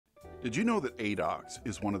Did you know that ADOX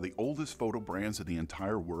is one of the oldest photo brands in the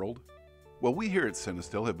entire world? Well, we here at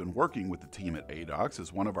CineStill have been working with the team at ADOX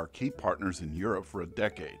as one of our key partners in Europe for a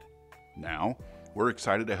decade. Now, we're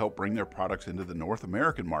excited to help bring their products into the North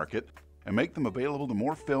American market and make them available to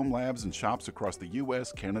more film labs and shops across the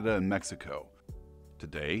US, Canada, and Mexico.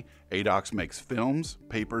 Today, ADOX makes films,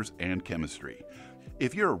 papers, and chemistry.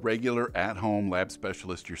 If you're a regular at-home lab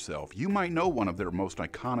specialist yourself, you might know one of their most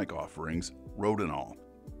iconic offerings, Rodinal.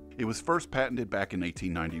 It was first patented back in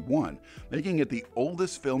 1891, making it the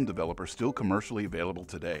oldest film developer still commercially available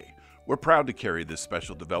today. We're proud to carry this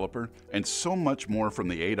special developer and so much more from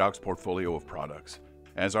the ADOX portfolio of products.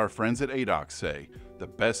 As our friends at ADOX say, the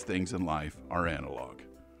best things in life are analog.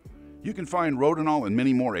 You can find Rodinal and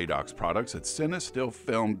many more ADOX products at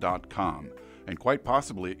CineStillFilm.com and quite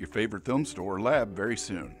possibly at your favorite film store or lab very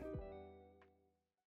soon.